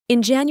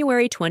In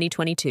January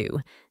 2022,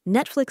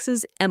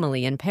 Netflix's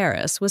Emily in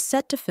Paris was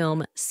set to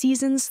film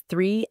seasons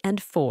 3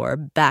 and 4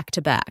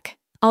 back-to-back.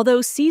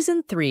 Although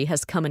season 3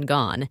 has come and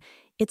gone,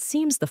 it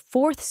seems the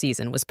 4th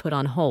season was put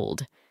on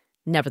hold.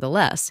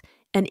 Nevertheless,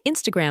 an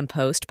Instagram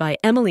post by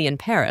Emily in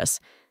Paris,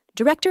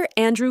 director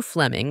Andrew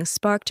Fleming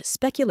sparked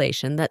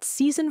speculation that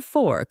season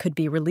 4 could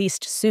be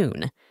released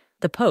soon.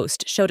 The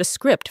post showed a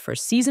script for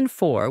season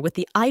 4 with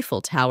the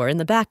Eiffel Tower in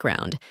the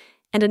background,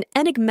 and an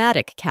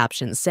enigmatic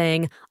caption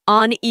saying,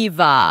 "On y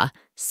va,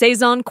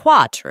 saison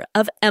 4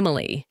 of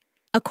Emily."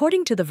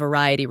 According to the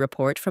Variety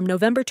report from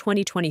November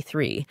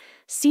 2023,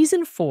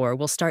 season 4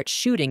 will start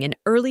shooting in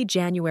early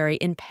January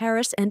in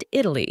Paris and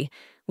Italy,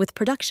 with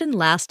production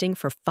lasting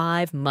for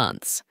 5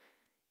 months.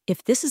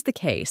 If this is the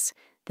case,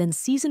 then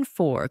season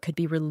 4 could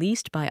be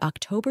released by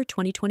October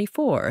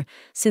 2024,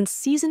 since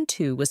season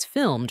 2 was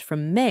filmed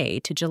from May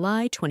to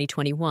July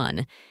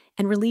 2021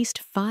 and released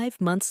 5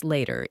 months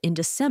later in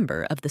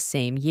December of the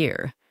same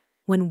year.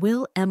 When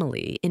will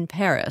Emily in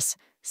Paris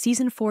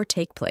season 4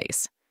 take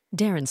place?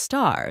 Darren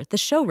Star, the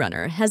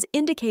showrunner, has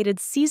indicated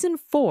season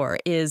 4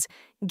 is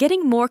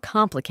getting more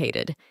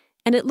complicated,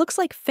 and it looks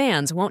like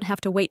fans won't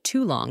have to wait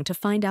too long to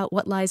find out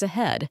what lies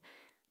ahead.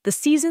 The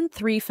season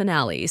 3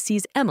 finale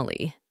sees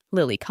Emily,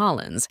 Lily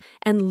Collins,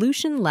 and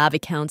Lucien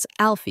Laviscount's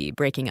Alfie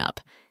breaking up,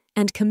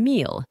 and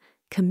Camille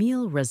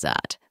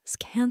Razat's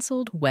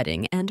cancelled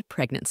wedding and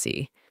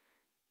pregnancy.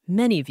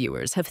 Many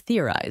viewers have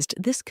theorized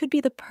this could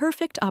be the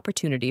perfect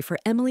opportunity for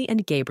Emily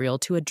and Gabriel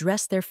to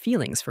address their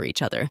feelings for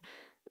each other,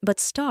 but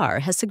Star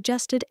has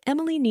suggested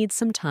Emily needs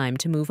some time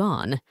to move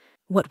on.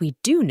 What we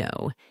do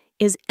know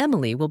is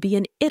Emily will be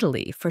in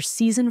Italy for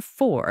season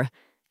 4,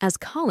 as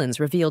Collins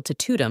revealed to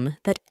Tudum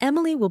that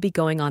Emily will be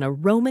going on a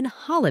Roman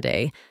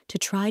holiday to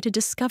try to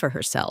discover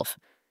herself.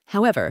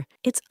 However,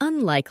 it's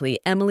unlikely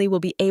Emily will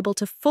be able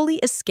to fully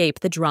escape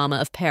the drama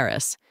of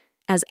Paris,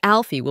 as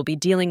Alfie will be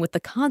dealing with the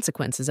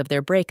consequences of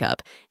their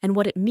breakup and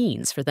what it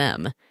means for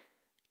them.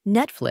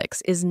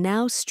 Netflix is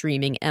now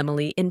streaming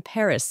Emily in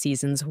Paris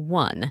seasons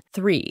 1,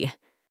 3,